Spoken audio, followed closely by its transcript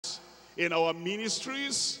In our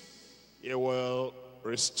ministries, he will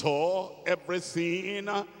restore everything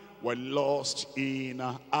we lost in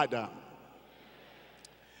Adam.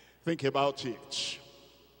 Think about it.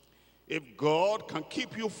 If God can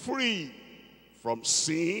keep you free from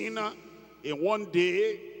sin in one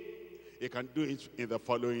day, he can do it in the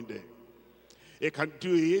following day. He can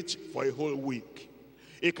do it for a whole week.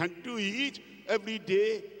 He can do it every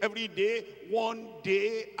day, one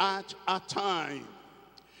day at a time.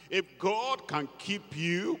 If God can keep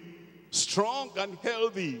you strong and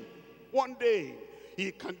healthy one day,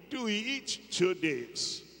 he can do it 2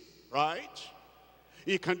 days, right?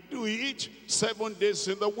 He can do it 7 days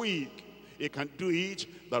in the week. He can do it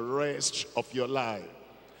the rest of your life.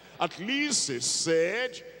 At least he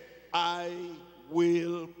said, I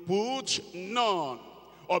will put none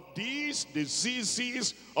of these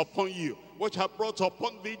diseases upon you, which have brought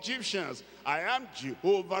upon the Egyptians. I am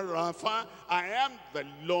Jehovah Rapha. I am the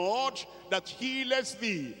Lord that healeth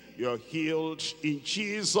thee. You're healed in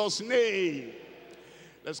Jesus' name.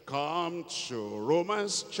 Let's come to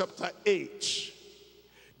Romans chapter 8.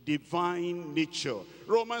 Divine nature.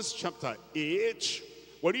 Romans chapter 8.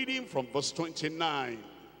 We're reading from verse 29.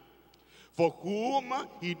 For whom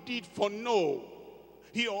he did foreknow,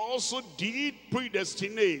 he also did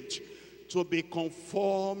predestinate to be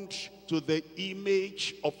conformed to the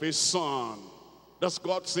image of his Son. That's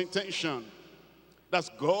God's intention. That's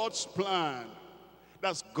God's plan.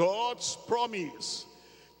 That's God's promise.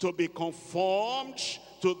 To be conformed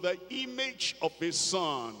to the image of his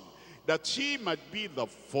Son, that he might be the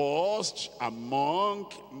first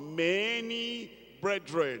among many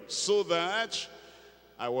brethren, so that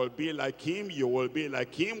I will be like him, you will be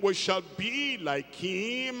like him, we shall be like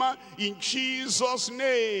him in Jesus'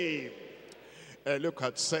 name. Look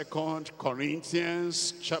at 2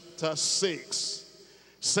 Corinthians chapter 6.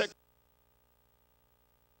 2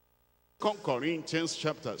 Corinthians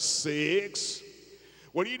chapter 6.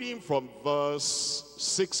 We're reading from verse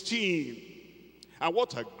 16. And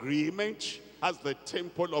what agreement has the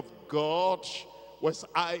temple of God with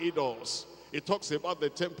idols? It talks about the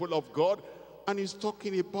temple of God, and he's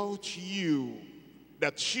talking about you,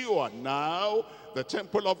 that you are now the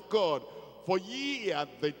temple of God. For ye are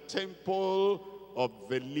the temple of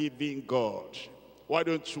the living God. Why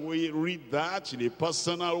don't we read that in a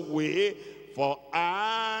personal way? For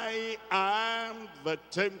I am the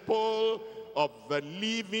temple of the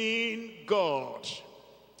living God.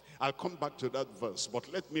 I'll come back to that verse,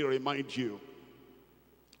 but let me remind you.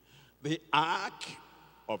 The ark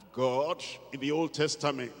of God in the Old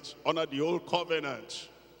Testament, under the Old Covenant,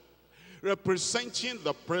 representing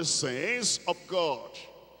the presence of God,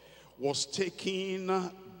 was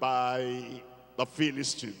taken by the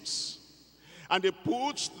Philistines. And they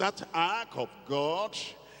put that ark of God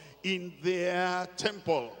in their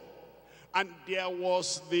temple. And there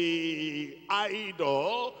was the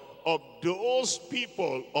idol of those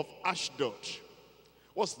people of Ashdod.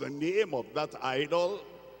 What's the name of that idol?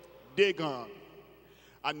 Dagon.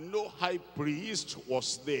 And no high priest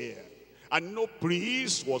was there. And no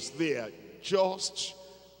priest was there. Just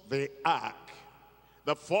the ark.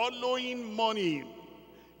 The following morning,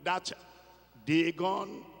 that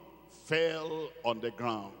Dagon fell on the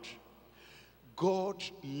ground. God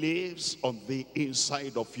lives on the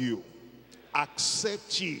inside of you.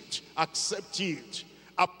 Accept it. Accept it.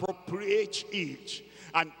 Appropriate it.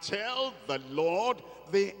 And tell the Lord,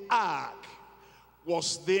 the ark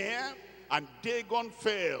was there and Dagon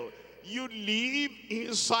fell. You live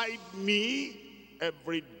inside me,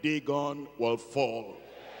 every Dagon will fall.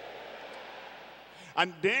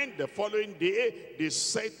 And then the following day, they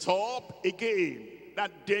set up again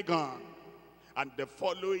that Dagon. And the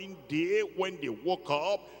following day, when they woke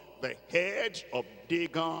up, the head of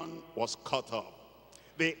Dagon was cut off.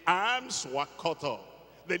 The arms were cut off.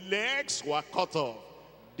 The legs were cut off.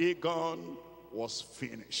 Dagon was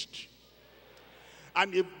finished.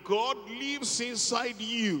 And if God lives inside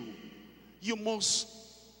you, you must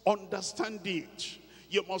understand it.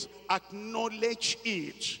 You must acknowledge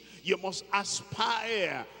it. You must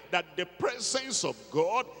aspire that the presence of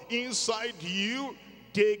God inside you,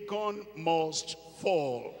 Dagon must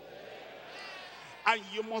fall. And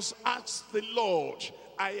you must ask the Lord,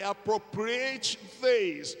 I appropriate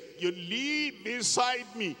this. You live inside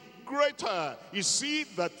me. Greater is he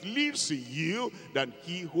that lives in you than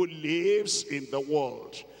he who lives in the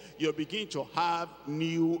world. You begin to have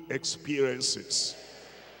new experiences.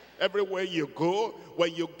 Everywhere you go,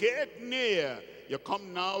 when you get near, you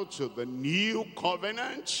come now to the new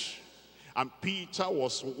covenant. And Peter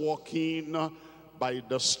was walking by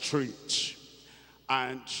the street.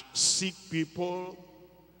 And sick people,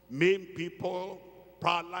 maimed people,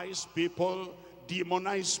 paralyzed people,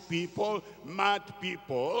 demonized people, mad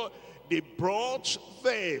people. They brought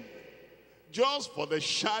them just for the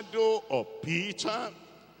shadow of Peter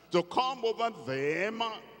to come over them.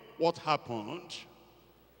 What happened?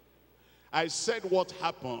 I said what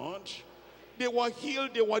happened? They were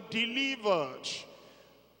healed, they were delivered.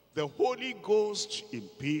 The Holy Ghost in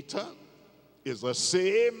Peter is the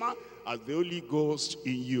same as the Holy Ghost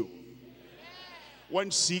in you.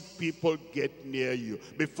 When sick people get near you,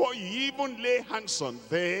 before you even lay hands on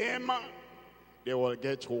them, they will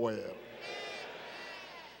get well.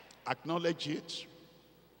 Acknowledge it.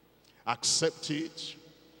 Accept it.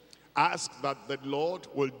 Ask that the Lord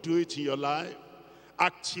will do it in your life.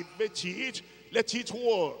 Activate it. Let it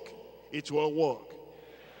work. It will work.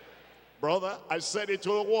 Brother, I said it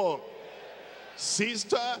will work.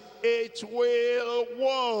 Sister, it will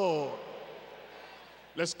work.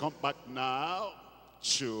 Let's come back now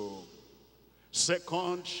to 2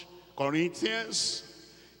 Corinthians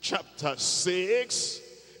chapter 6,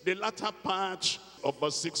 the latter part of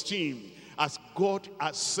verse 16. As God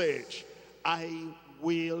has said, I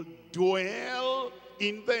will dwell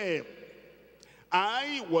in them.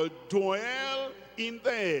 I will dwell in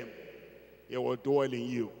them. He will dwell in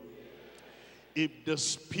you. If the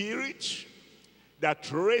Spirit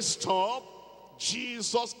that raised up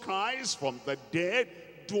Jesus Christ from the dead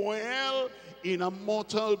dwell in a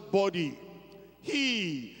mortal body,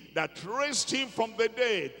 he that raised him from the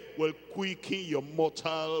dead will quicken your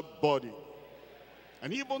mortal body.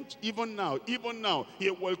 And even now, he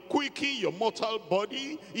will quicken your mortal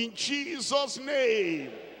body in Jesus'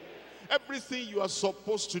 name. Everything you are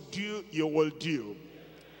supposed to do, you will do.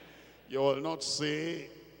 You will not say,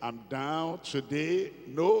 I'm down today.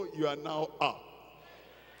 No, you are now up.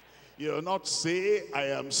 You will not say, I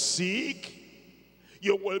am sick.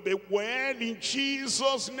 You will be well in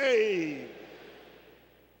Jesus' name.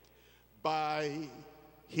 By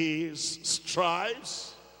his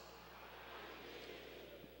stripes,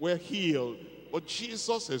 we're healed. But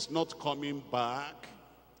Jesus is not coming back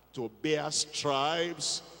to bear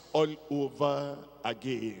stripes all over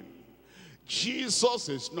again. Jesus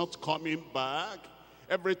is not coming back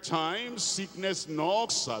every time sickness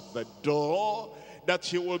knocks at the door that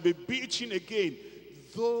he will be beaten again.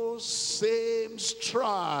 Those same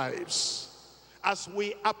stripes, as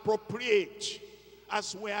we appropriate,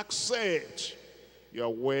 as we accept, you are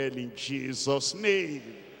well in Jesus' name.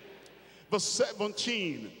 Verse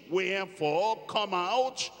 17, wherefore come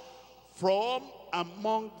out from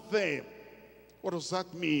among them. What does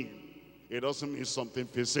that mean? It doesn't mean something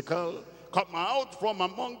physical. Come out from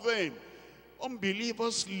among them.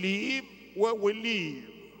 Unbelievers live where we live.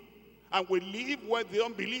 And we live where the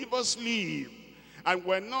unbelievers live. And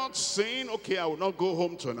we're not saying, okay, I will not go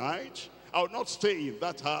home tonight. I will not stay in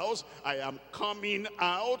that house. I am coming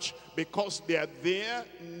out because they are there.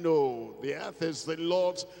 No, the earth is the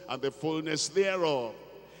Lord's and the fullness thereof.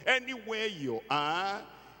 Anywhere you are,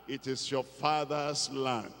 it is your Father's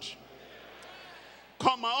land.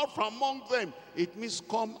 Come out from among them. It means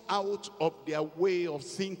come out of their way of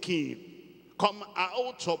thinking. Come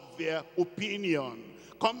out of their opinion.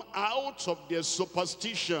 Come out of their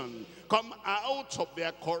superstition. Come out of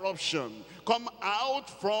their corruption. Come out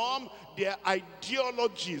from their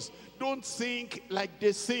ideologies. Don't think like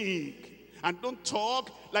they think. And don't talk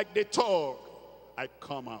like they talk. I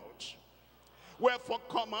come out. Wherefore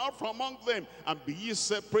come out from among them, and be ye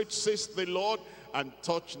separate, says the Lord, and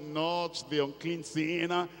touch not the unclean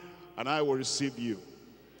thing, and I will receive you.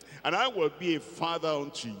 And I will be a father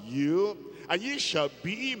unto you, and ye shall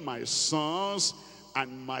be my sons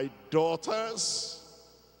and my daughters.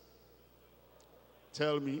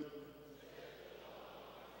 Tell me.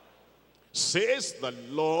 Says the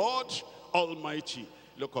Lord Almighty.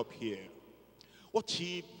 Look up here. What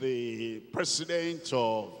if the president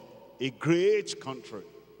of a great country,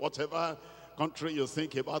 whatever country you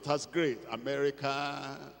think about as great,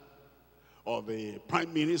 America, or the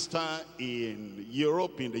prime minister in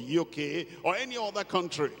Europe, in the UK, or any other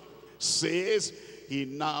country, says he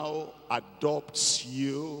now adopts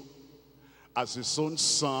you as his own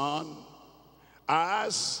son,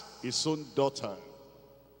 as his own daughter.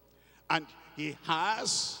 And he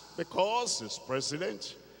has, because he's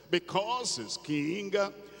president, because he's king,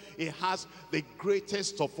 he has the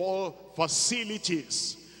greatest of all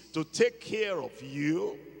facilities to take care of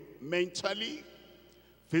you mentally,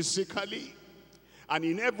 physically, and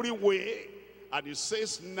in every way. And he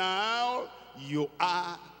says, now you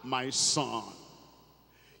are my son.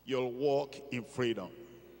 You'll walk in freedom.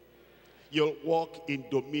 You'll walk in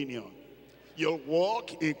dominion. You'll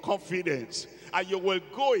walk in confidence. And you will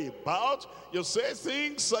go about, you say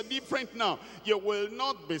things are different now. You will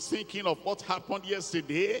not be thinking of what happened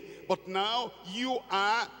yesterday, but now you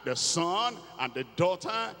are the son and the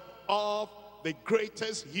daughter of the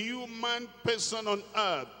greatest human person on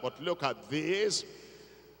earth. But look at this.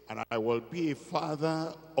 And I will be a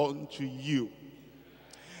father unto you.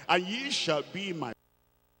 And ye shall be my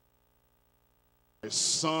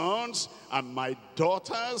sons and my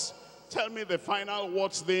daughters. Tell me the final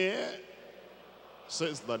words there.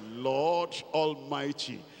 Says the Lord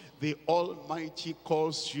Almighty. The Almighty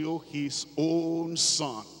calls you his own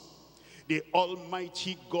son. The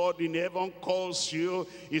Almighty God in heaven calls you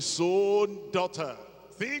his own daughter.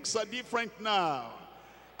 Things are different now.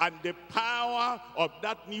 And the power of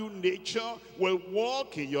that new nature will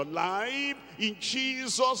walk in your life in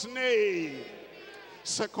Jesus' name.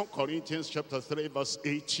 2 Corinthians chapter 3 verse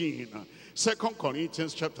 18. 2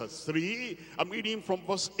 Corinthians chapter 3, I'm reading from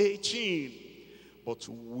verse 18. But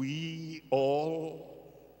we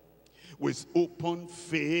all, with open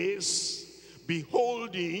face,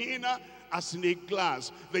 beholding as in a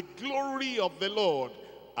glass the glory of the Lord,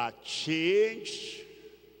 are changed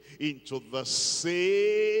into the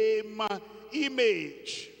same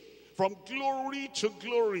image, from glory to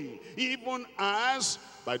glory, even as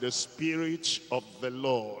by the Spirit of the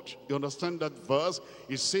Lord. You understand that verse?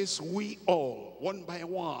 It says we all, one by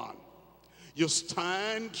one. You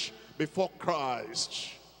stand before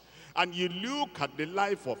Christ and you look at the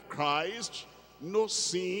life of Christ. No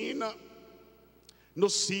sin, no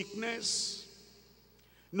sickness,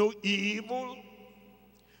 no evil,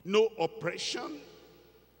 no oppression,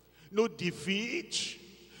 no defeat.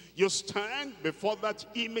 You stand before that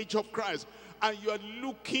image of Christ and you are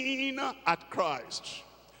looking at Christ.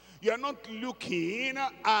 You are not looking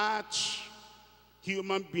at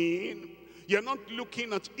human being. You're not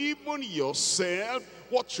looking at even yourself,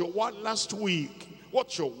 what you were last week,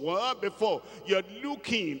 what you were before. You're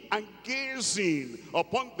looking and gazing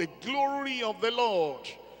upon the glory of the Lord.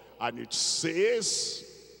 And it says,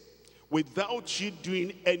 without you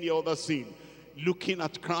doing any other thing, looking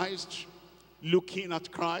at Christ,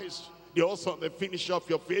 the author and the finisher of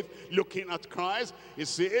your faith, looking at Christ, it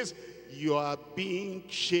says, you are being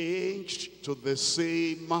changed to the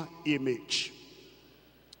same image.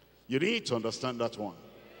 You need to understand that one.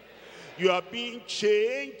 You are being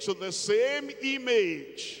changed to the same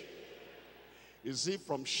image. Is it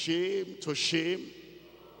from shame to shame?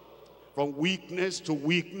 From weakness to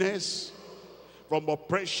weakness? From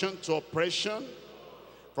oppression to oppression?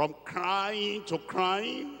 From crying to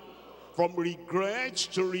crying? From regret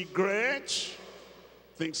to regret?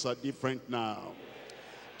 Things are different now.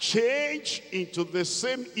 Change into the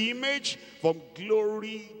same image from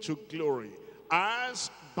glory to glory, as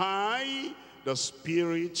by the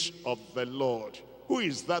Spirit of the Lord. Who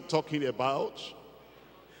is that talking about?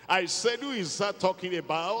 I said, who is that talking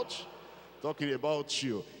about? Talking about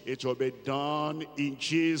you. It will be done in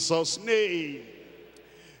Jesus' name.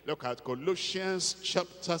 Look at Colossians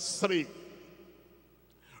chapter 3.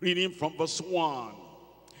 Reading from verse 1.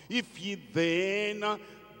 If ye then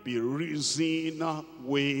be risen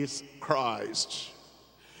with Christ.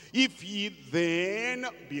 If ye then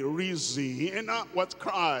be risen with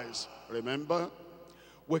Christ. Remember,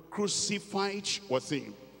 we're crucified with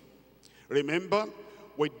him. Remember,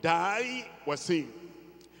 we die with him.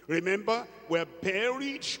 Remember, we're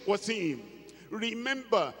buried with him.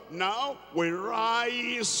 Remember, now we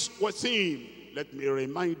rise with him. Let me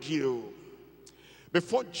remind you,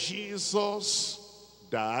 before Jesus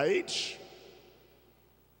died,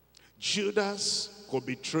 Judas could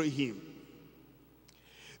betray him.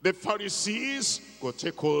 The Pharisees could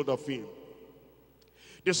take hold of him.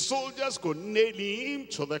 The soldiers could nail him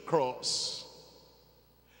to the cross.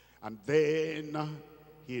 And then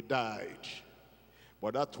he died.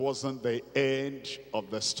 But that wasn't the end of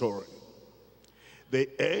the story. The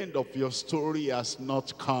end of your story has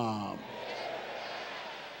not come.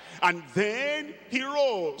 And then he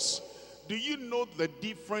rose. Do you know the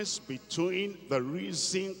difference between the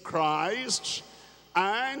risen Christ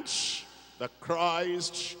and the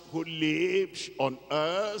Christ who lived on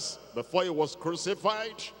earth before he was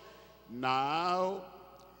crucified? Now,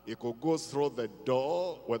 he could go through the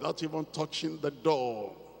door without even touching the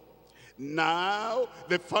door. Now,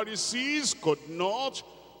 the Pharisees could not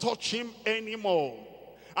touch him anymore.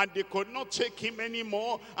 And they could not take him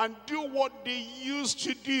anymore and do what they used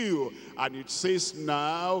to do. And it says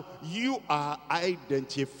now, you are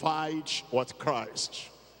identified with Christ.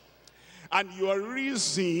 And you are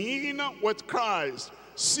risen with Christ.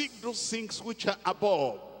 Seek those things which are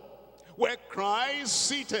above, where Christ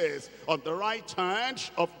sitteth on the right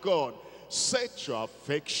hand of God. set your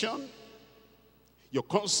affection, your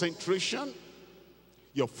concentration,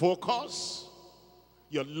 your focus,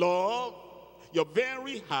 your love, your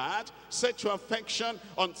very heart, set your affection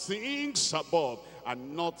on things above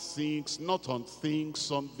and not on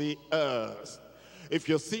things on the earth. If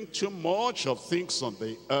you think too much of things on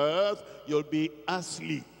the earth, you'll be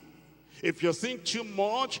asleep. If you think too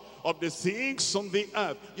much of the things on the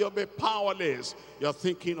earth, you'll be powerless. You're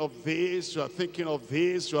thinking of this, you're thinking of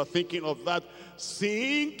this, you're thinking of that.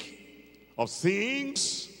 Think of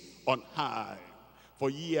things on high,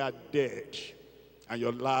 for ye are dead, and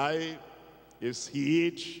your life is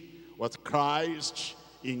hid with Christ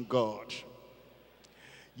in God.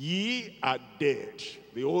 Ye are dead.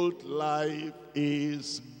 The old life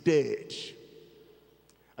is dead.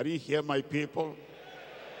 Are you here, my people?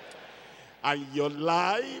 And your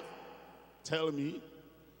life, tell me,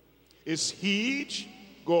 is hid,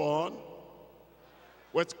 go on,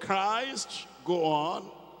 with Christ, go on,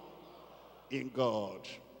 in God.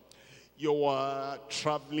 You are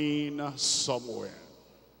traveling somewhere.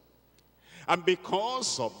 And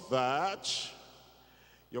because of that,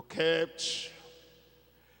 you kept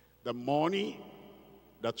the money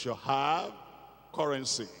that you have,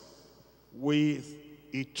 currency, with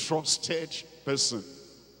a trusted person.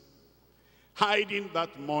 Hiding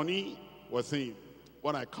that money with him.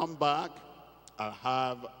 When I come back, I'll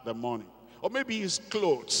have the money. Or maybe his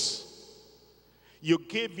clothes. You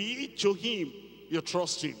gave it to him. You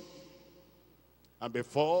trust him. And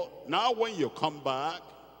now when you come back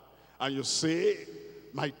and you say,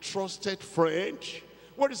 my trusted friend,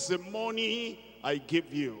 what is the money I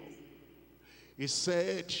give you? He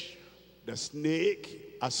said, the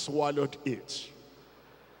snake has swallowed it.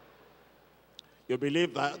 You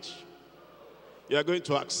believe that? You are going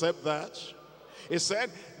to accept that? He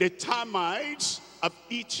said, the termites have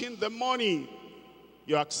eaten the money.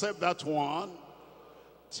 You accept that one?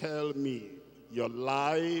 Tell me, your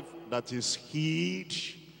life that is hid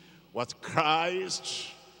with Christ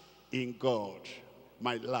in God.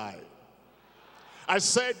 My life. I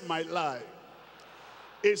said my life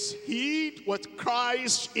is hid with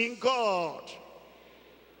Christ in God.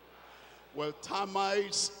 Will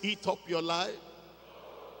termites eat up your life?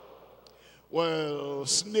 Will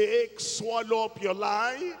snakes swallow up your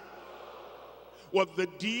life? Will the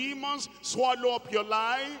demons swallow up your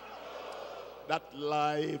life? That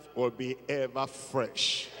life will be ever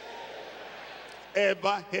fresh,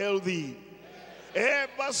 ever healthy,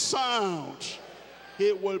 ever sound.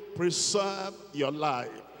 He will preserve your life.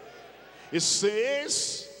 It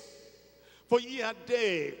says, for ye are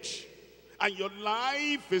dead, and your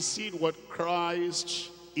life is hid with Christ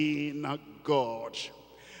in God.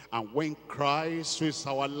 And when Christ, who is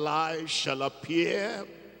our life, shall appear,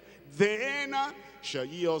 then shall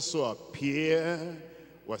ye also appear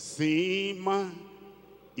with him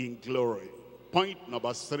in glory. Point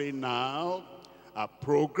number 3 now, our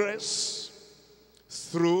progress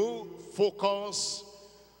through focus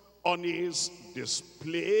on his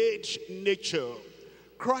displayed nature.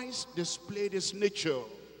 Christ displayed his nature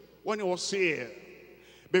when he was here.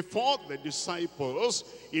 Before the disciples,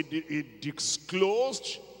 he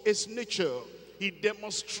disclosed his nature. He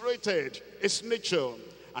demonstrated his nature.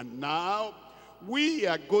 And now we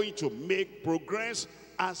are going to make progress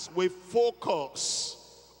as we focus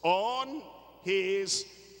on his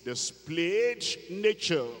displayed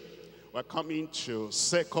nature. We're coming to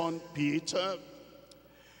 2 Peter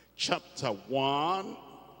chapter 1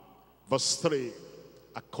 verse 3.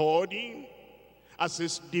 According as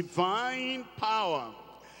his divine power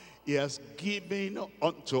he has given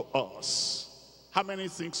unto us. How many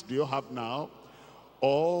things do you have now?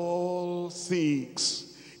 All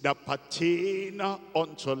things that pertain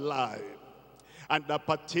unto life and that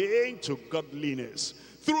pertain to godliness,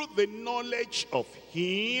 through the knowledge of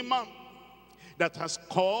him that has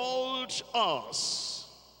called us.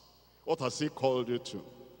 What has he called you to?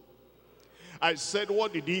 I said,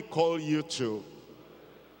 what did he call you to?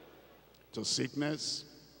 To sickness,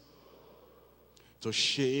 to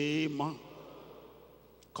shame,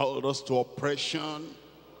 called us to oppression,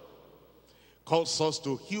 calls us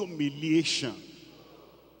to humiliation.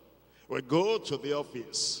 We go to the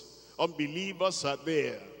office, unbelievers are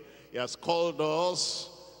there. He has called us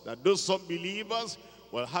that those unbelievers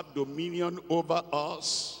will have dominion over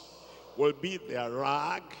us, will be their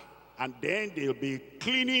rag, and then they'll be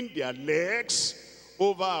cleaning their legs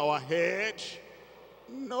over our head.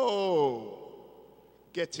 No,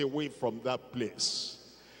 get away from that place.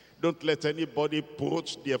 Don't let anybody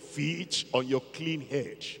put their feet on your clean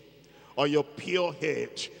head, on your pure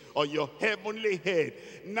head, on your heavenly head.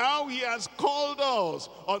 Now he has called us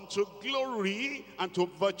unto glory and to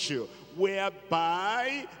virtue,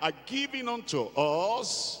 whereby are given unto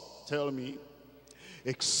us, tell me,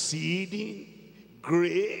 exceeding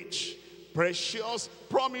great, precious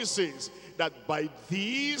promises, that by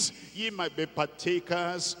these ye might be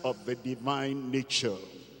partakers of the divine nature,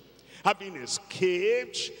 having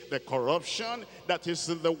escaped the corruption that is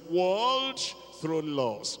in the world through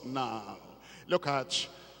lust. Now, look at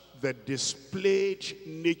the displayed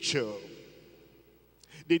nature,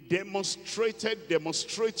 the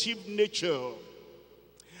demonstrative nature,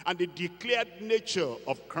 and the declared nature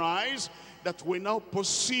of Christ that we now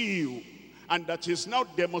pursue, and that is now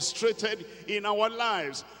demonstrated in our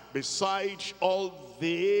lives. Besides all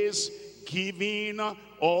this, giving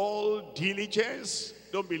all diligence,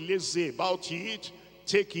 don't be lazy about it,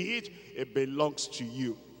 take it, it belongs to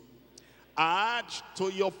you. Add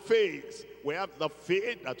to your faith, we have the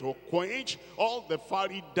faith that will quench all the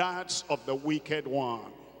fiery darts of the wicked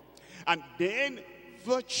one. And then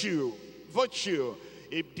virtue,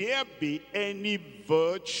 if there be any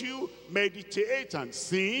virtue, meditate and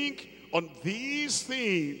think on these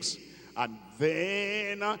things. And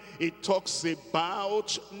then it talks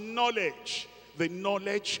about knowledge, the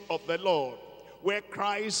knowledge of the Lord. Where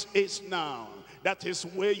Christ is now, that is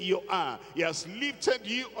where you are. He has lifted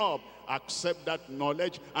you up. Accept that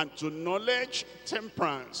knowledge, and to knowledge,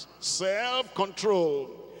 temperance, self-control.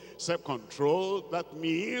 Self-control, that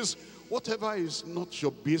means whatever is not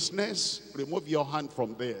your business, remove your hand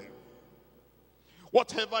from there.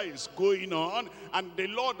 Whatever is going on, and the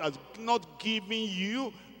Lord has not given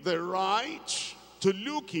you the right to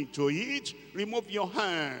look into it, remove your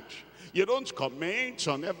hand. You don't comment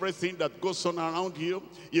on everything that goes on around you.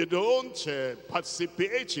 You don't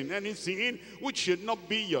participate in anything which should not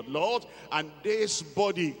be your Lord. And this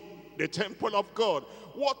body, the temple of God,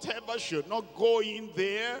 whatever should not go in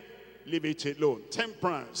there, leave it alone.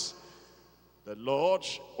 Temperance, the Lord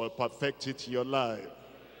will perfect it in your life.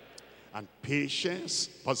 And patience,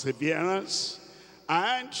 perseverance,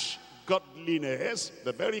 and godliness,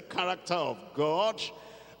 the very character of God.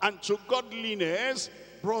 And to godliness,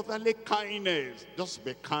 brotherly kindness. Just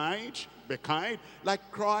be kind,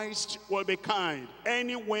 like Christ will be kind.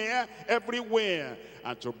 Anywhere, everywhere.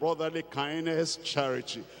 And to brotherly kindness,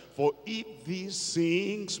 charity. For if these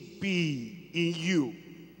things be in you,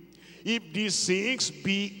 if these things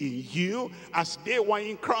be in you as they were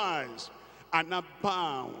in Christ, and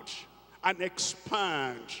abound, and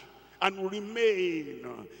expand, and remain,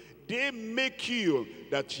 they make you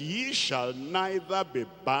that ye shall neither be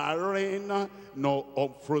barren nor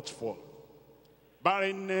unfruitful.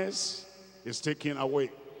 Barrenness is taken away.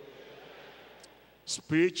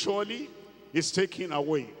 Spiritually, it's taken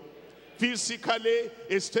away. Physically,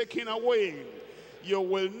 it's taken away. You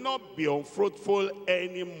will not be unfruitful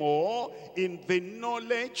anymore in the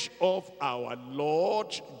knowledge of our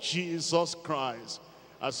Lord Jesus Christ.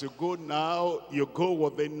 As you go now, you go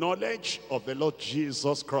with the knowledge of the Lord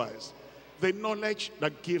Jesus Christ. The knowledge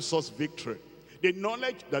that gives us victory. The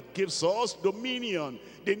knowledge that gives us dominion.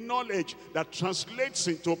 The knowledge that translates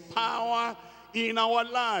into power in our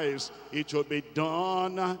lives. It will be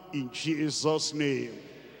done in Jesus' name.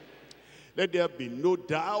 Let there be no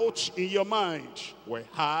doubt in your mind. We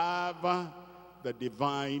have the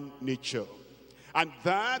divine nature. And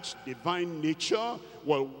that divine nature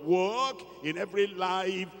will work in every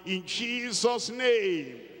life in Jesus'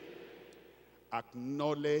 name.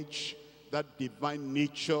 Acknowledge that divine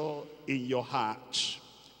nature in your heart.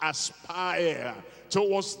 Aspire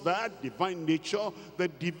towards that divine nature, the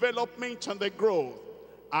development and the growth.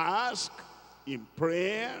 Ask in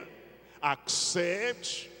prayer,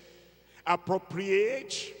 accept,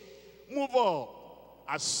 appropriate, move up,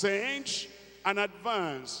 ascend, and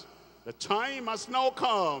advance. The time has now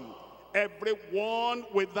come. Everyone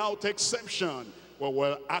without exception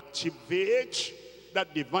will activate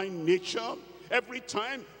that divine nature every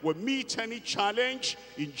time we meet any challenge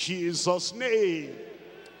in Jesus' name.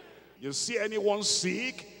 You see anyone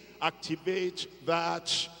sick, activate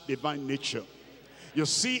that divine nature. You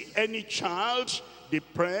see any child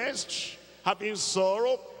depressed, having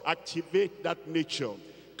sorrow, activate that nature.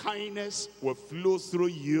 Kindness will flow through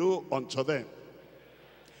you unto them.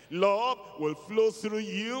 Love will flow through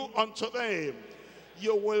you unto them.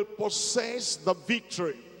 You will possess the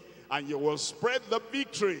victory, and you will spread the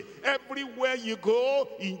victory everywhere you go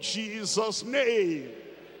in Jesus' name.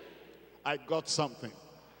 I got something.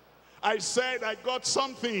 I said I got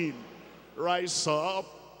something. Rise up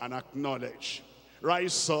and acknowledge.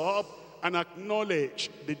 Rise up and acknowledge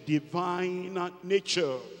the divine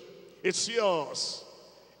nature. It's yours.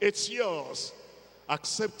 It's yours.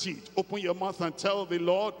 Accept it. Open your mouth and tell the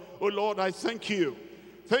Lord, oh Lord, I thank you.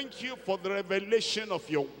 Thank you for the revelation of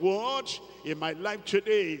your word in my life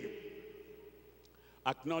today.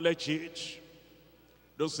 Acknowledge it.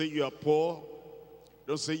 Don't say you are poor.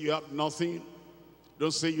 Don't say you have nothing.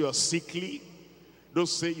 Don't say you are sickly. Don't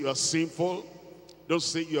say you are sinful. Don't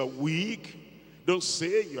say you are weak. Don't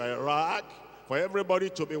say you are a rag. For everybody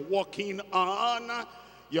to be walking on,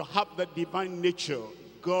 you have the divine nature.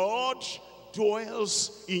 God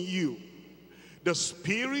dwells in you. The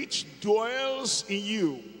Spirit dwells in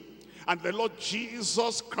you. And the Lord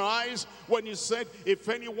Jesus Christ, when he said, if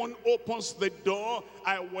anyone opens the door,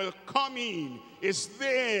 I will come in, is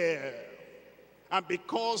there. And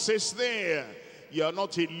because it's there, you are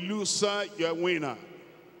not a loser, you're a winner.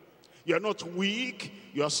 You are not weak,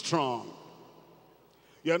 you are strong.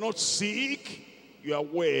 You are not sick, you are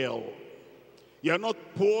well. You are not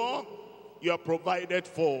poor, you are provided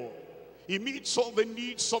for. He meets all the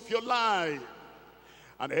needs of your life.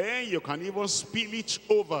 And then you can even spill it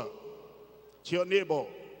over to your neighbor,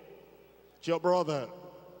 to your brother,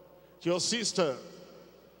 to your sister,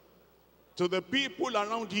 to the people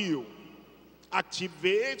around you.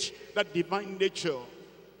 Activate that divine nature.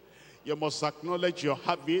 You must acknowledge you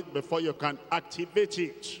have it before you can activate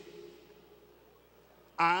it.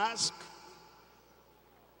 Ask,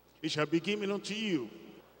 it shall be given unto you.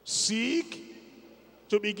 Seek,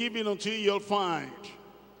 to be given unto you, you'll find.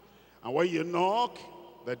 And when you knock,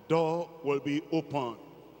 the door will be open.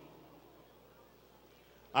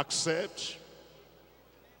 Accept.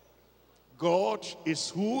 God is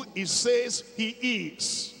who he says he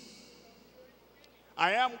is.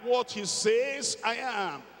 I am what he says I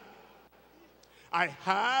am. I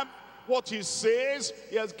have what he says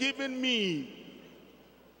he has given me.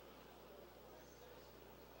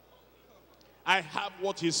 I have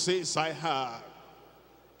what he says I have.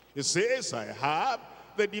 He says I have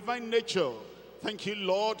the divine nature. Thank you,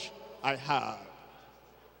 Lord, I have.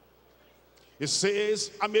 He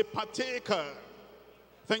says I'm a partaker.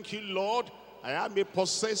 Thank you, Lord, I am a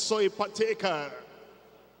possessor, a partaker.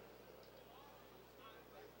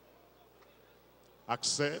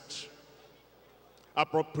 Accept,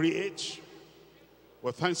 appropriate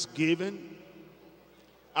with thanksgiving.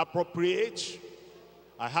 Appropriate.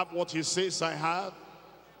 I have what he says I have.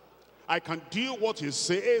 I can do what he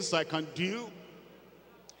says I can do.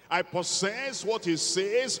 I possess what he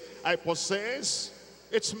says I possess.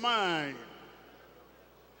 It's mine.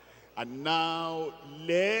 And now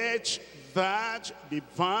let that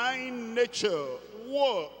divine nature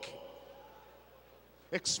work.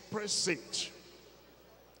 Express it.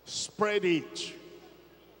 Spread it.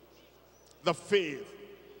 The faith,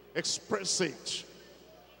 express it.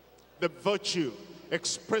 The virtue,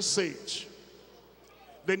 express it.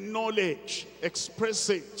 The knowledge, express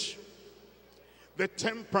it. The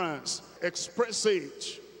temperance, express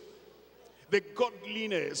it. The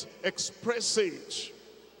godliness, express it.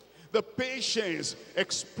 The patience,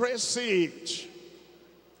 express it.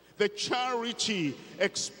 The charity,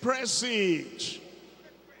 express it.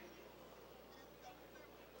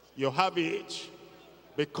 You have it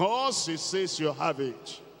because it says you have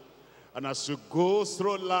it. And as you go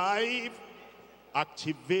through life,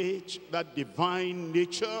 activate that divine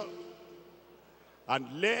nature and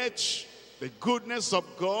let the goodness of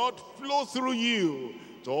God flow through you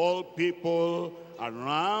to all people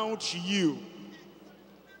around you.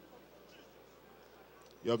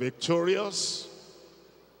 You're victorious.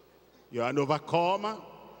 You're an overcomer.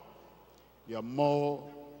 You're more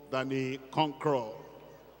than a conqueror.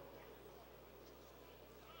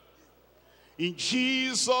 In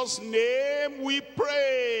Jesus' name we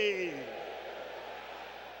pray.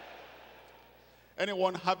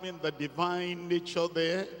 Anyone having the divine nature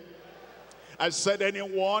there? I said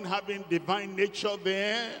anyone having divine nature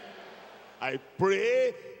there? I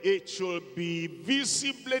pray it should be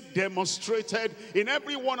visibly demonstrated in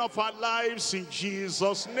every one of our lives in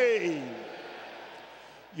Jesus' name.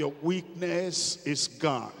 Your weakness is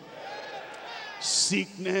gone.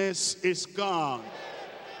 Sickness is gone.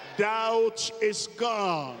 Doubt is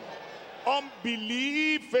gone.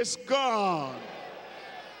 Unbelief is gone.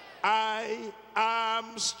 I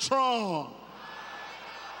am strong.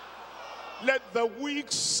 Let the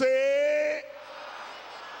weak say,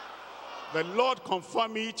 the Lord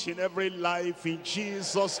confirm it in every life in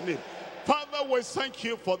Jesus' name. Father, we thank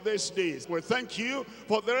you for this day. We thank you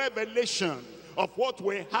for the revelation of what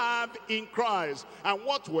we have in Christ and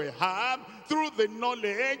what we have through the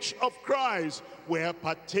knowledge of Christ. We are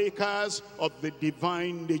partakers of the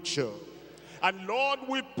divine nature. And Lord,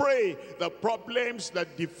 we pray the problems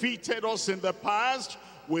that defeated us in the past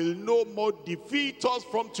will no more defeat us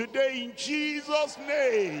from today in Jesus'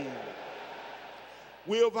 name.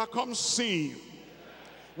 We overcome sin.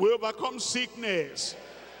 We overcome sickness.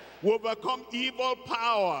 We overcome evil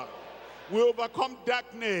power. We overcome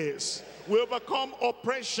darkness. We overcome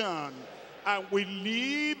oppression. And we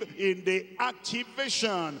live in the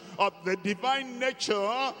activation of the divine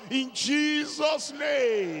nature in Jesus'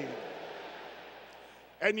 name.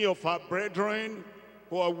 Any of our brethren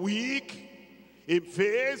who are weak in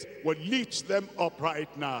faith, will lift them up right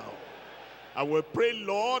now. I will pray,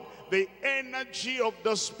 Lord, the energy of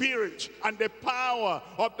the Spirit and the power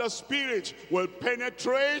of the Spirit will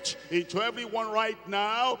penetrate into everyone right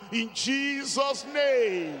now in Jesus'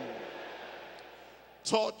 name.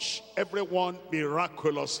 Touch everyone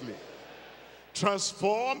miraculously.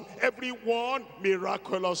 Transform everyone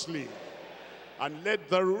miraculously. And let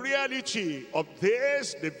the reality of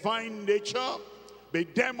this divine nature be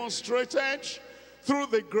demonstrated through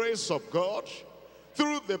the grace of God,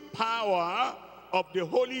 through the power of the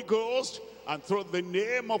Holy Ghost, and through the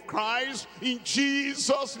name of Christ in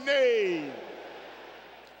Jesus' name.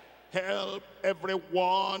 Help every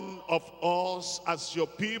one of us as your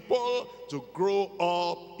people to grow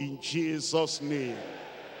up in Jesus' name.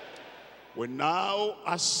 We now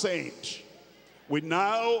ascend. We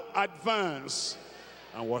now advance.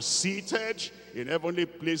 And we're seated in heavenly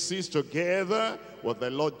places together with the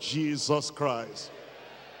Lord Jesus Christ.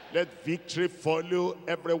 Let victory follow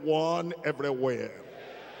everyone, everywhere.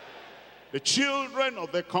 The children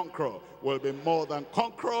of the conqueror will be more than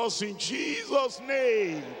conquerors in Jesus'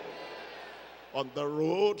 name. On the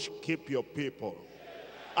road, keep your people.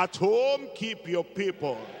 At home, keep your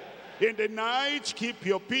people. In the night, keep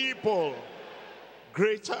your people.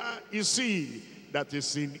 Greater is he that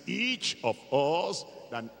is in each of us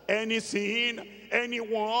than anything,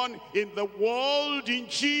 anyone in the world in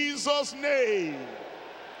Jesus' name.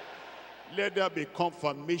 Let there be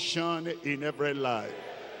confirmation in every life.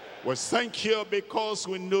 We thank you because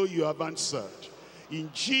we know you have answered. In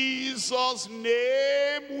Jesus'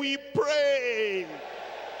 name we pray.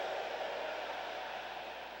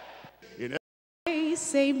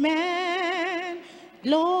 Amen.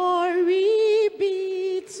 Glory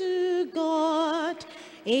be to God.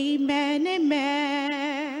 Amen,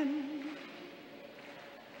 amen.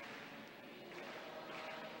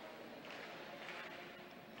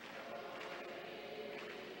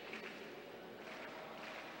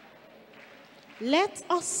 Let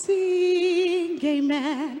us sing,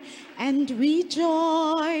 amen, and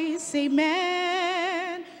rejoice,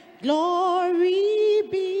 amen. Glory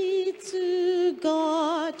be to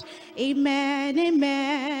God, amen,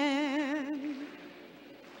 amen.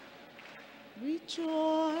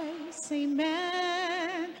 Rejoice,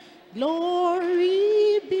 amen.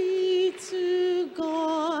 Glory be to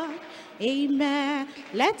God, amen.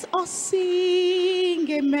 Let us sing,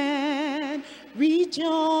 amen.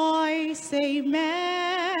 Rejoice,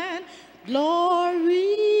 amen.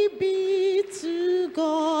 Glory be to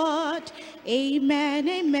God, amen,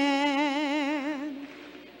 amen.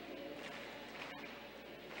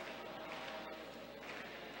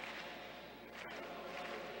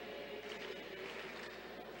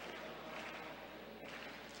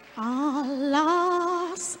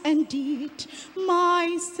 Alas, indeed,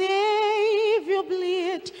 my Savior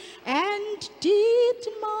bled, and did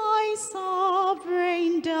my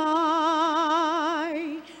sovereign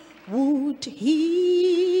die? Would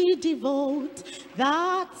he devote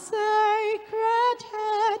that sacred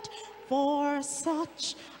head for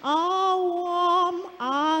such a worm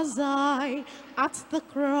as I at the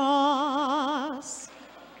cross?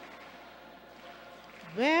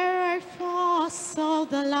 Where I first saw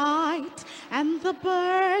the light, and the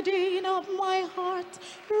burden of my heart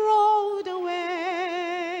rolled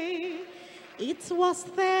away, it was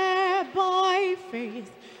there by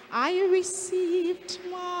faith I received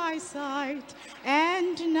my sight,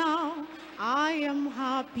 and now I am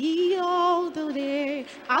happy all the day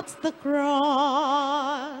at the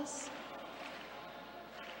cross.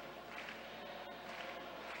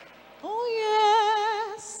 Oh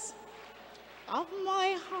yes, of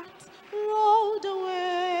my heart rolled away.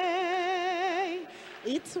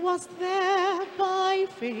 It was there by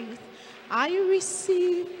faith I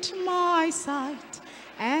received my sight,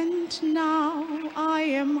 and now I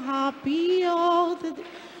am happy all the day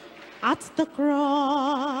at the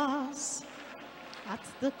cross. At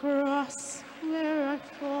the cross where I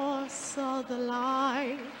first saw the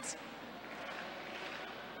light.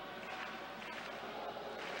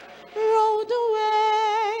 Rolled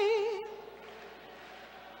away.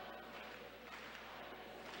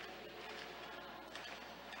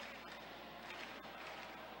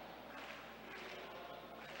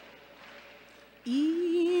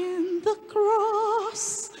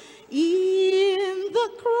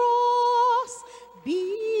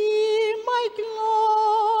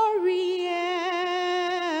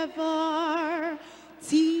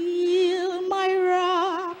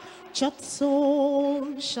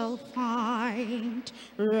 shall find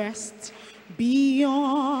rest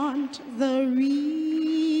beyond the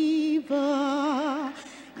river.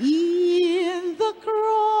 In the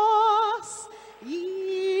cross,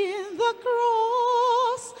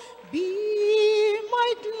 be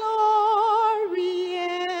my glory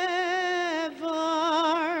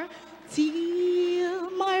ever, till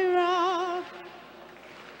my wrath.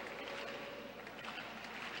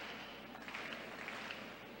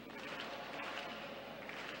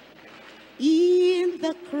 In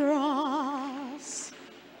the cross,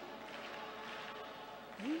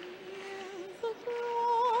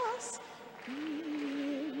 be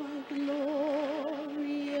my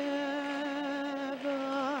glory ever,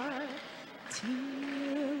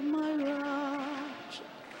 till my wrath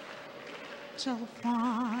shall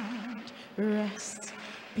find rest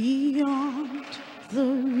beyond the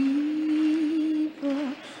river.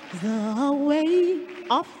 The way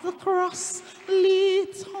of the cross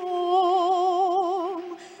leads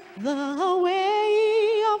home. The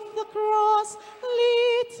way of the cross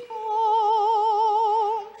leads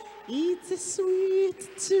home. It is sweet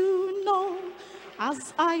to know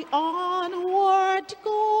as I onward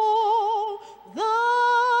go. The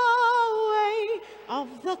way of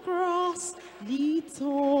the cross leads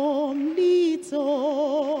home, leads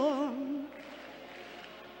home.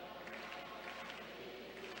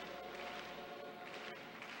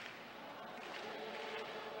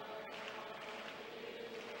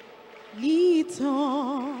 Leads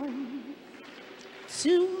home,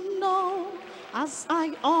 to know as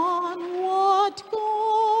I onward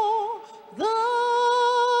go. The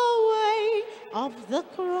way of the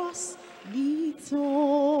cross leads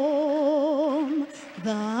home.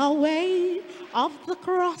 The way of the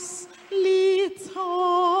cross leads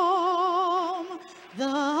home.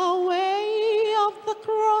 The way of the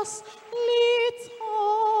cross leads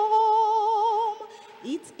home.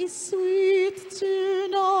 It is sweet to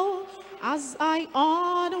know as I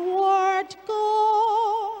onward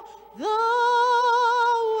go. The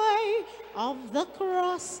way of the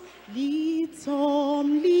cross leads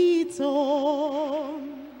home, leads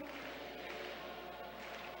home.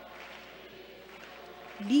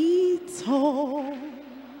 Leads home.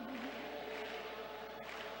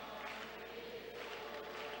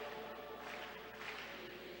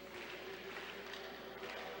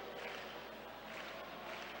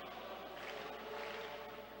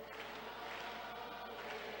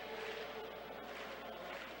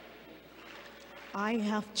 I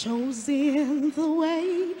have chosen the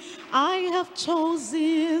way, I have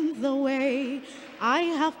chosen the way, I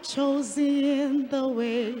have chosen the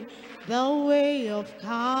way of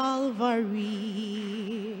Calvary.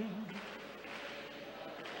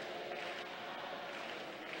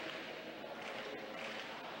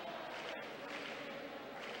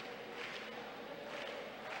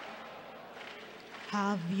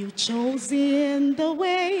 Have you chosen the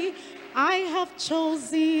way? I have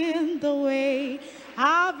chosen the way.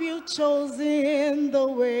 Have you chosen the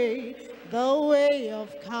way of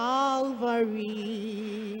Calvary?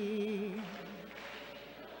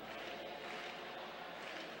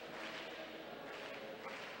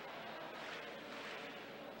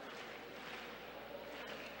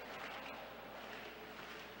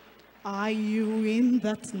 Are you in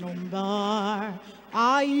that number?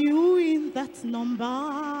 Are you in that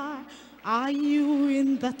number? Are you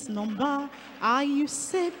in that number? Are you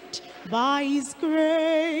saved by His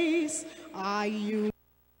grace? Are you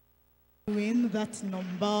in that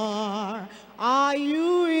number? Are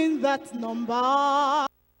you in that number?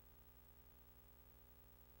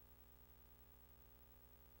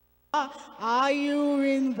 Are you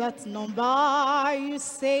in that number? Are you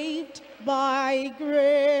saved by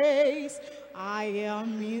grace? I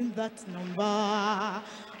am in that number.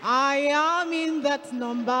 I am in that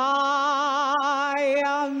number. I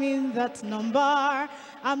am in that number.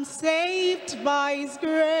 I'm saved by His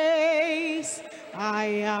grace. I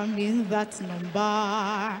am in that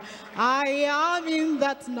number. I am in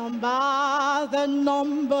that number, the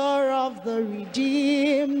number of the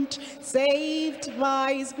redeemed, saved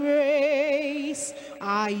by His grace.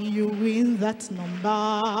 Are you in that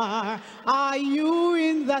number? Are you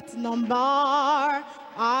in that number?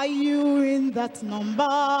 Are you in that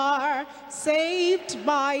number, saved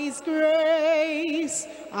by His grace?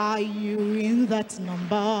 Are you in that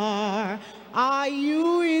number? Are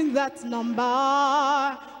you in that number?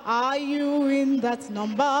 Are you in that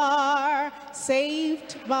number,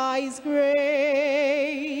 saved by His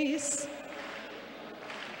grace?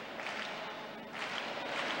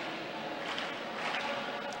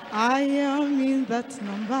 I am in that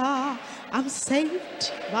number. I'm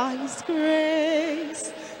saved by His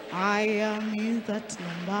grace. I am in that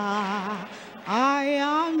number. I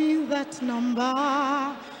am in that number.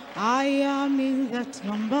 I am in that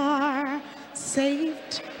number.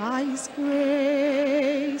 Saved by His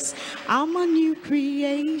grace. I'm a new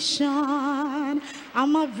creation.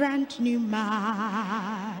 I'm a brand new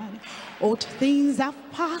man. Old things have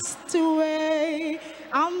passed away.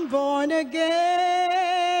 I'm born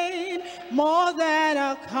again. More than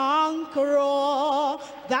a conqueror.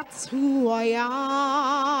 That's who I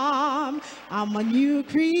am. I'm a new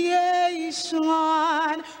creation.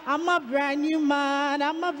 I'm a brand new man.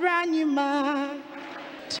 I'm a brand new man.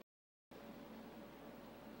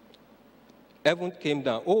 Heaven came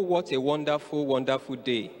down. Oh, what a wonderful, wonderful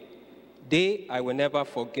day. Day I will never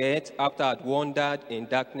forget after I'd wandered in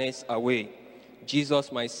darkness away.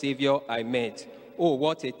 Jesus, my Savior, I met. Oh,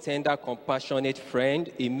 what a tender, compassionate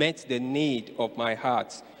friend. He met the need of my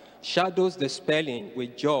heart. Shadows dispelling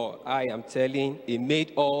with joy, I am telling. He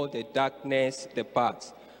made all the darkness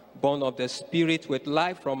depart. Born of the Spirit with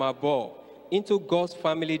life from above, into God's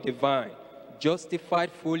family divine,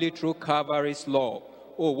 justified fully through Calvary's law.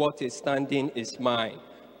 Oh, what a standing is mine.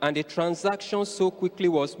 And the transaction so quickly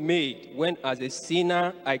was made when as a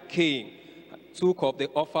sinner I came, took of the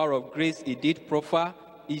offer of grace He did proffer.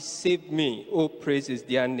 He saved me. Oh, praise His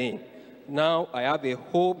dear name. Now I have a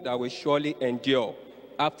hope that will surely endure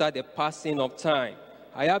after the passing of time.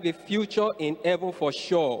 I have a future in heaven for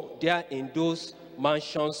sure, there in those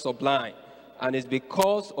mansions sublime. And it's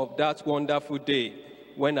because of that wonderful day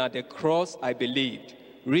when at the cross I believed,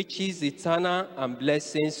 riches eternal and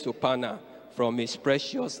blessings supernal from His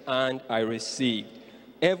precious hand I received.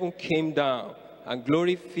 Heaven came down and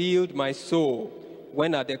glory filled my soul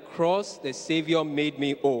when at the cross the Savior made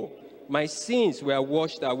me whole. My sins were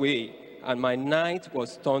washed away and my night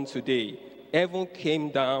was turned to day. Heaven came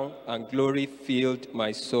down and glory filled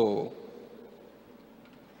my soul.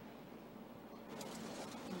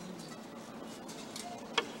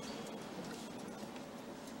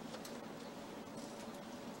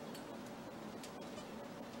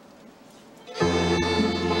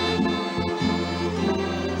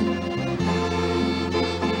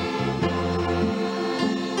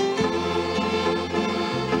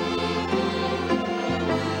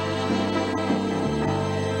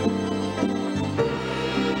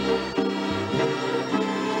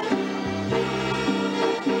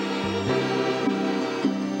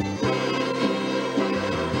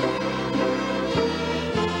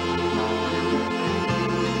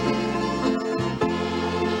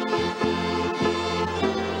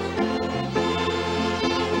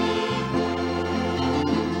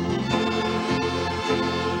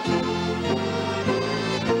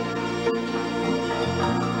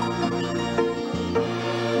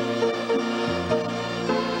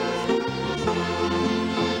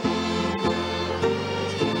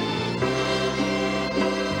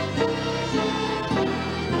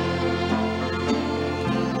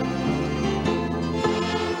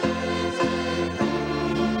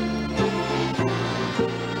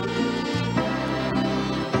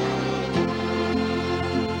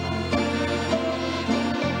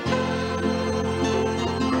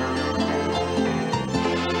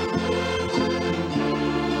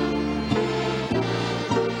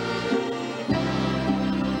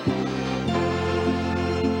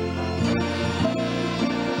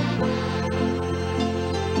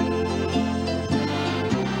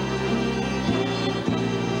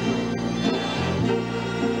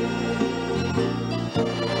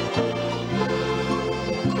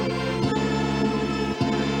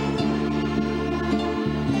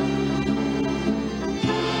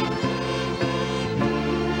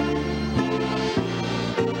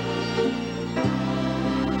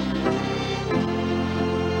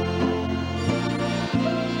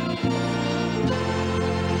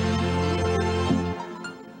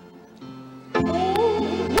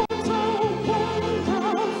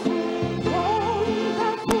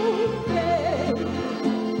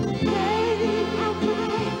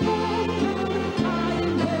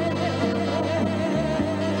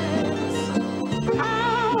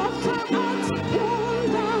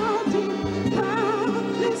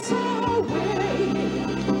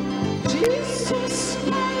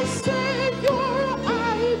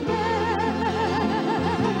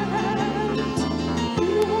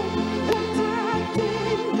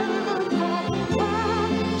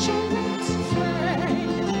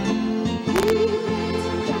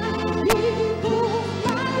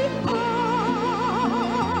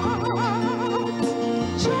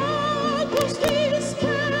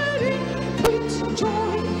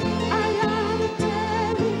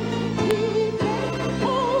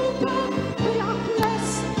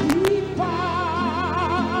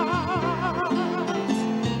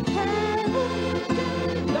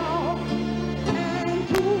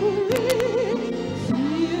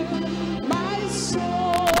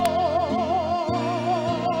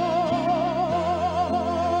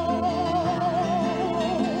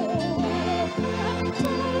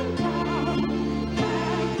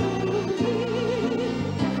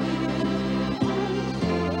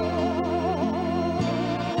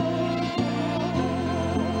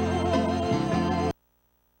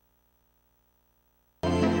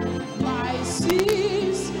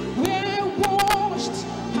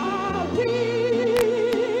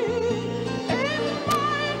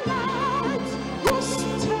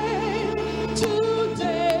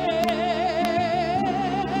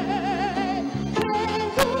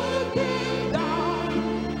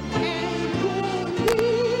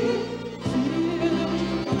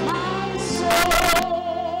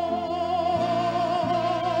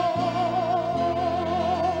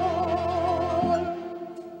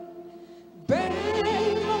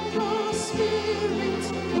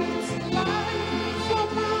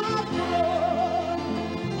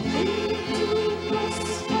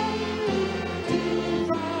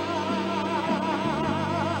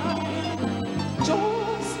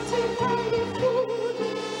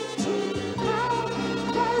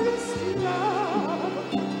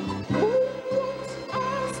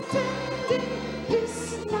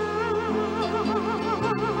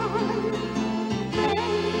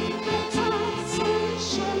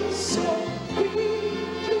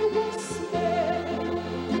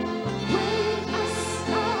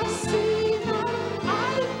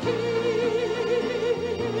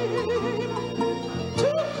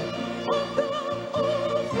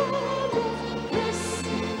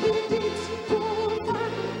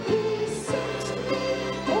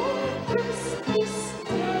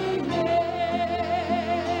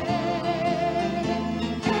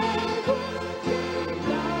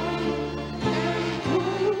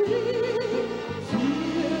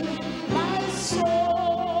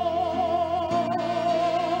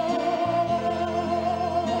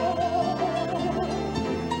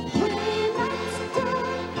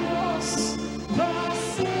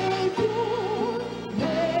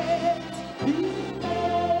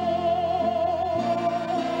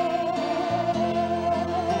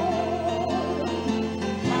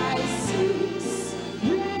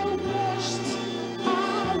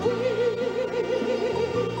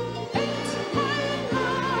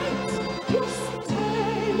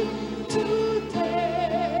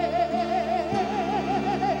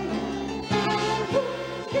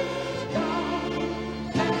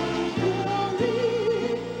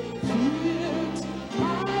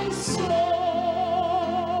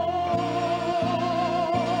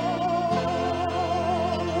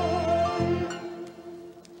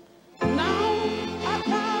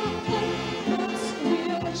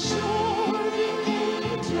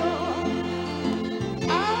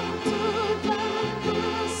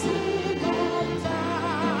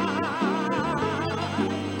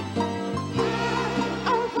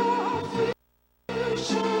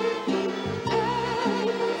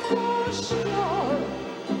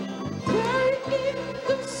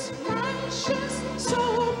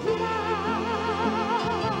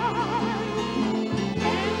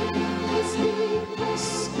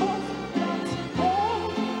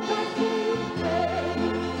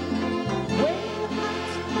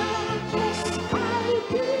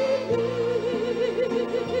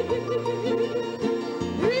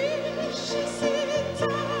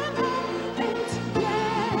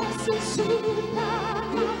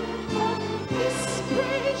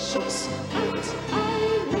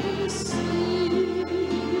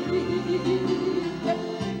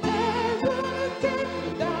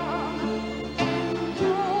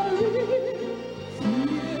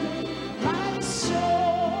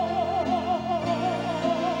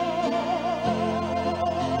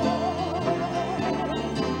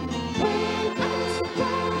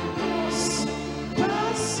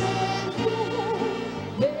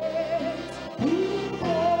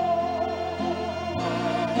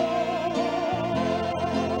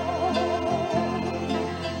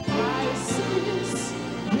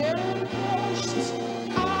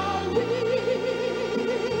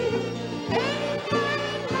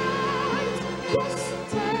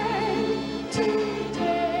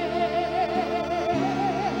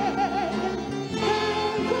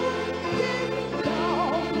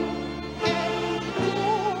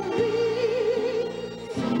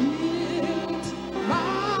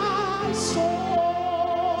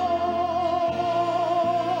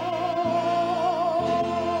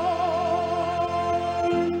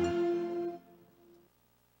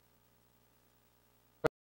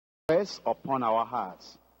 Upon our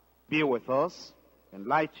hearts. Be with us,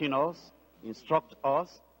 enlighten us, instruct us,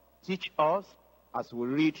 teach us as we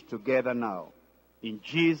read together now. In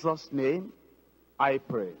Jesus' name, I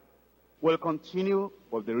pray. We'll continue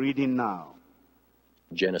with the reading now.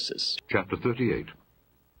 Genesis. Chapter 38.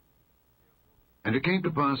 And it came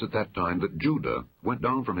to pass at that time that Judah went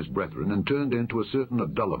down from his brethren and turned into a certain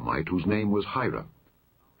Adullamite whose name was Hira.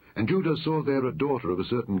 And Judah saw there a daughter of a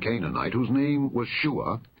certain Canaanite whose name was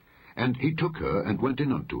Shua, and he took her and went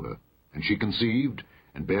in unto her. And she conceived,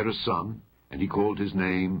 and bare a son, and he called his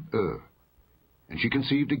name And she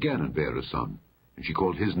conceived again, and bare a son, and she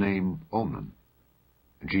called his name Onan.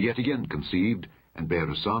 And she yet again conceived, and bare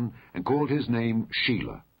a son, and called his name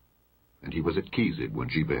Shelah. And he was at Kesed when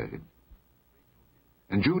she bare him.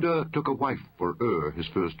 And Judah took a wife for his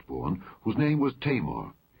firstborn, whose name was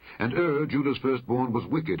Tamar. And Judah's firstborn, was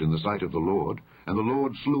wicked in the sight of the Lord, and the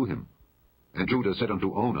Lord slew him. And Judah said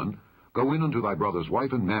unto Onan, Go in unto thy brother's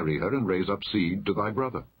wife, and marry her, and raise up seed to thy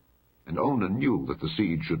brother. And Onan knew that the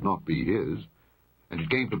seed should not be his. And it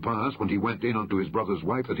came to pass, when he went in unto his brother's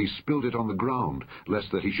wife, that he spilled it on the ground,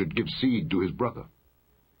 lest that he should give seed to his brother.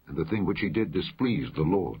 And the thing which he did displeased the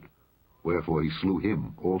Lord, wherefore he slew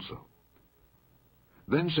him also.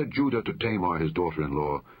 Then said Judah to Tamar his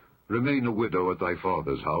daughter-in-law, Remain a widow at thy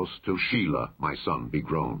father's house, till Shelah my son be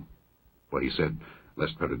grown. For he said,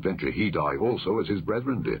 Lest peradventure he die also, as his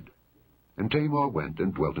brethren did. And Tamar went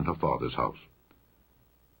and dwelt in her father's house.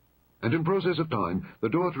 And in process of time, the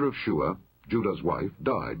daughter of Shua, Judah's wife,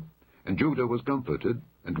 died. And Judah was comforted,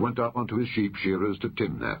 and went up unto his sheep shearers to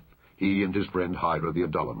Timnath, he and his friend Hira the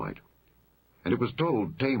Adullamite. And it was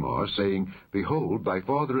told Tamar, saying, Behold, thy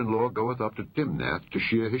father-in-law goeth up to Timnath to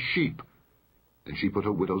shear his sheep. And she put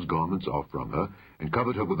her widow's garments off from her, and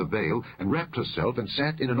covered her with a veil, and wrapped herself, and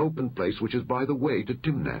sat in an open place which is by the way to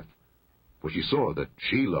Timnath. For she saw that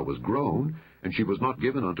Shelah was grown, and she was not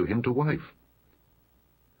given unto him to wife.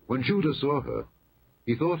 When Judah saw her,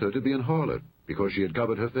 he thought her to be an harlot, because she had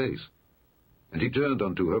covered her face. And he turned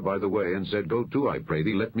unto her by the way, and said, Go to, I pray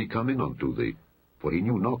thee, let me come in unto thee. For he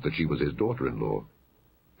knew not that she was his daughter-in-law.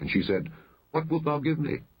 And she said, What wilt thou give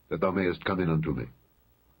me, that thou mayest come in unto me?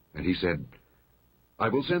 And he said, I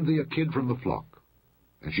will send thee a kid from the flock.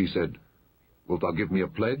 And she said, Wilt thou give me a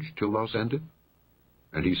pledge till thou send it?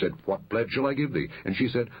 And he said, What pledge shall I give thee? And she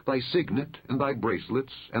said, Thy signet, and thy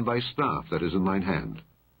bracelets, and thy staff that is in thine hand.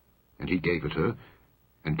 And he gave it her,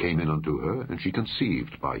 and came in unto her, and she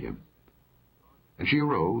conceived by him. And she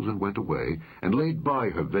arose, and went away, and laid by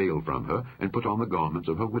her veil from her, and put on the garments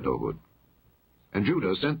of her widowhood. And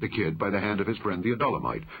Judah sent the kid by the hand of his friend the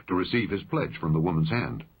Adullamite, to receive his pledge from the woman's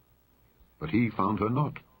hand. But he found her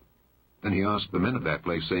not. Then he asked the men of that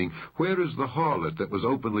place, saying, Where is the harlot that was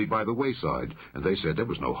openly by the wayside? And they said, There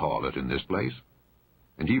was no harlot in this place.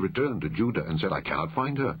 And he returned to Judah, and said, I cannot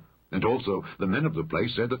find her. And also the men of the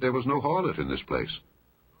place said that there was no harlot in this place.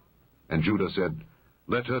 And Judah said,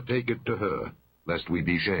 Let her take it to her, lest we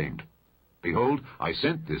be shamed. Behold, I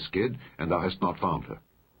sent this kid, and thou hast not found her.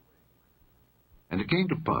 And it came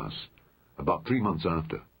to pass, about 3 months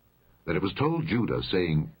after, that it was told Judah,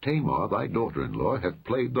 saying, Tamar, thy daughter-in-law, hath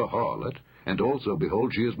played the harlot, and also,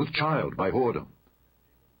 behold, she is with child by whoredom.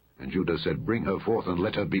 And Judah said, Bring her forth, and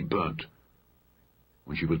let her be burnt.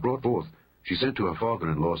 When she was brought forth, she sent to her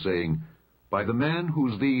father-in-law, saying, By the man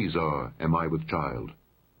whose these are, am I with child.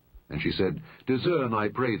 And she said, Discern, I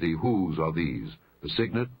pray thee, whose are these, the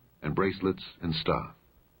signet, and bracelets, and staff.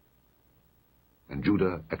 And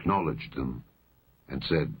Judah acknowledged them, and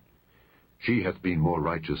said, She hath been more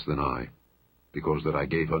righteous than I, because that I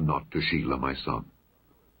gave her not to Shelah my son.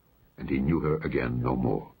 And he knew her again no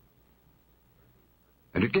more.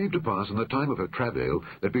 And it came to pass in the time of her travail,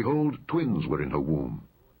 that, behold, twins were in her womb.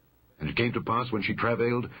 And it came to pass, when she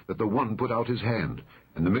travailed, that the one put out his hand,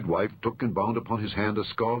 and the midwife took and bound upon his hand a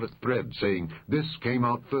scarlet thread, saying, This came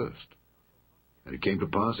out first. And it came to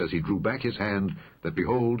pass, as he drew back his hand, that,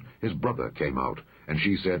 behold, his brother came out. And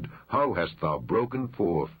she said, How hast thou broken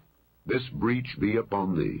forth? This breach be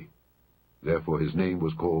upon thee. Therefore his name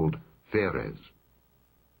was called Pharez.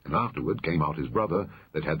 And afterward came out his brother,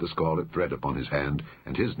 that had the scarlet thread upon his hand,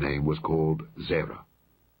 and his name was called Zerah.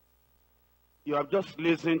 You have just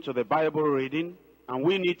listened to the Bible reading and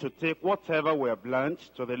we need to take whatever we have learned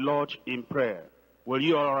to the Lord in prayer. Will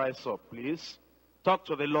you all rise up, please? Talk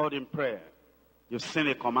to the Lord in prayer. You've seen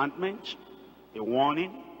a commandment, a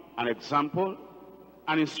warning, an example,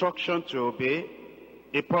 an instruction to obey,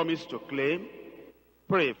 a promise to claim.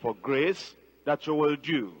 Pray for grace that you will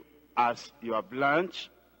do as you have learned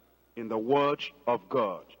in the word of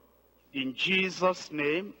God. In Jesus'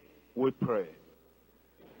 name we pray.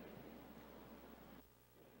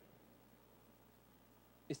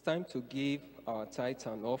 It's time to give our tithe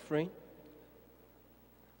and offering.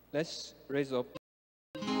 Let's raise up.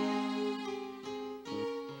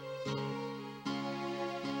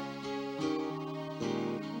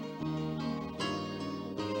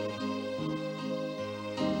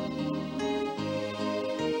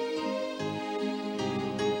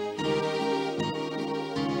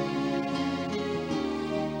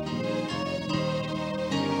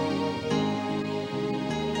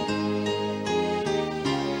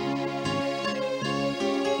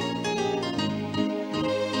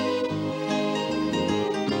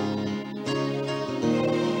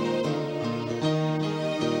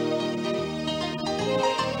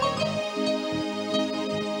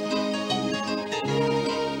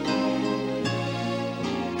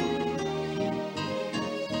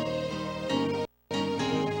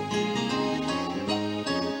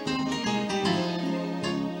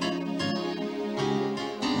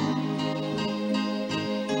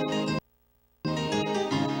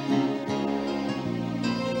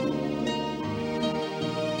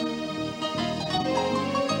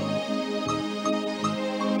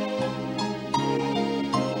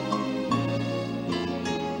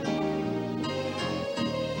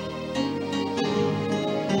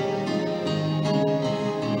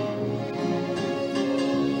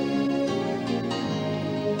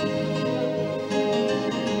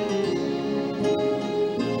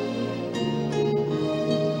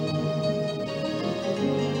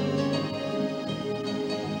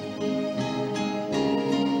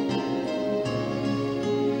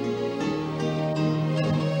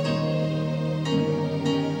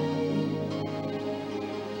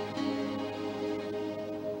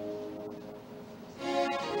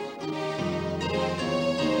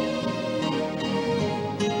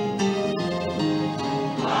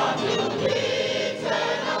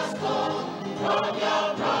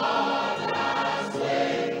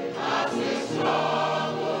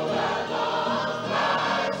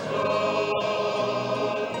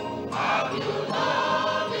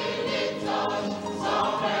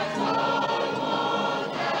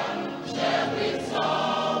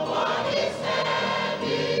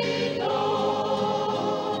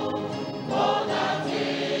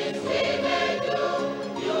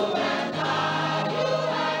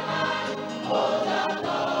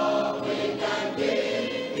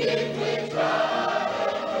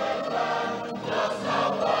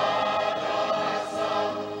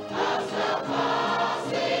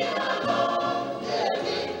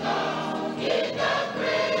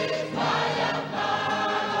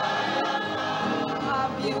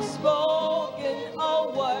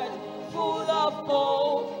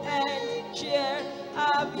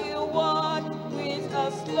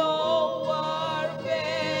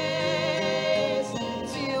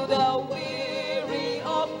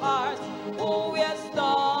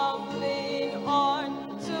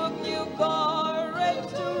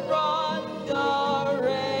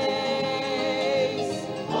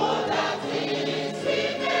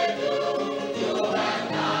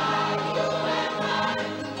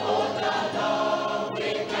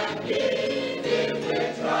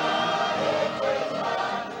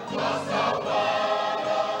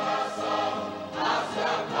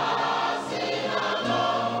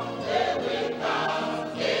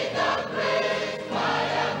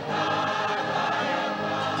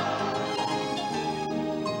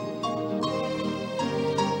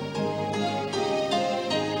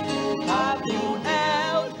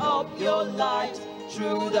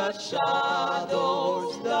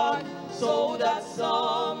 Shadows dark, so that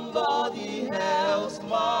somebody else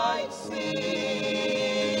might see.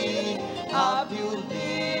 Have you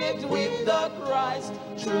lived with the Christ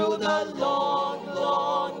through the long,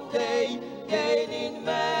 long day, gaining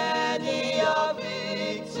many a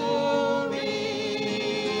victory?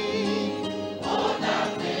 All the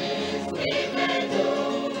things we may do,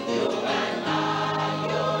 you and I,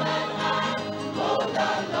 all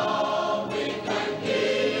the Lord we can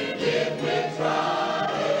give if we try,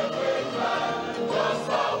 just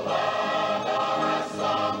a word or a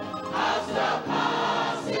song, as the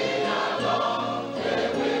passing along, they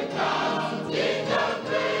will count in the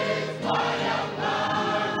grace by and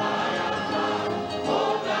by,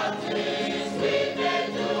 oh, the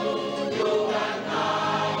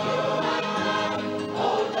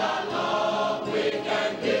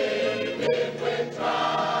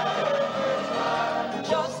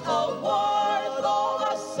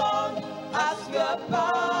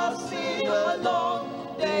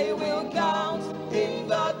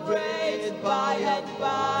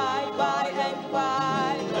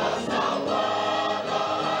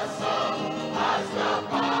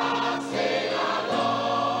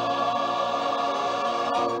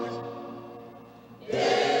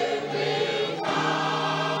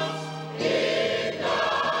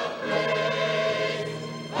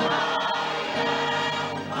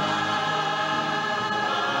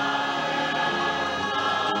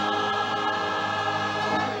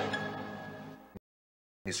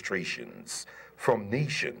administrations from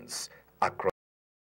nations across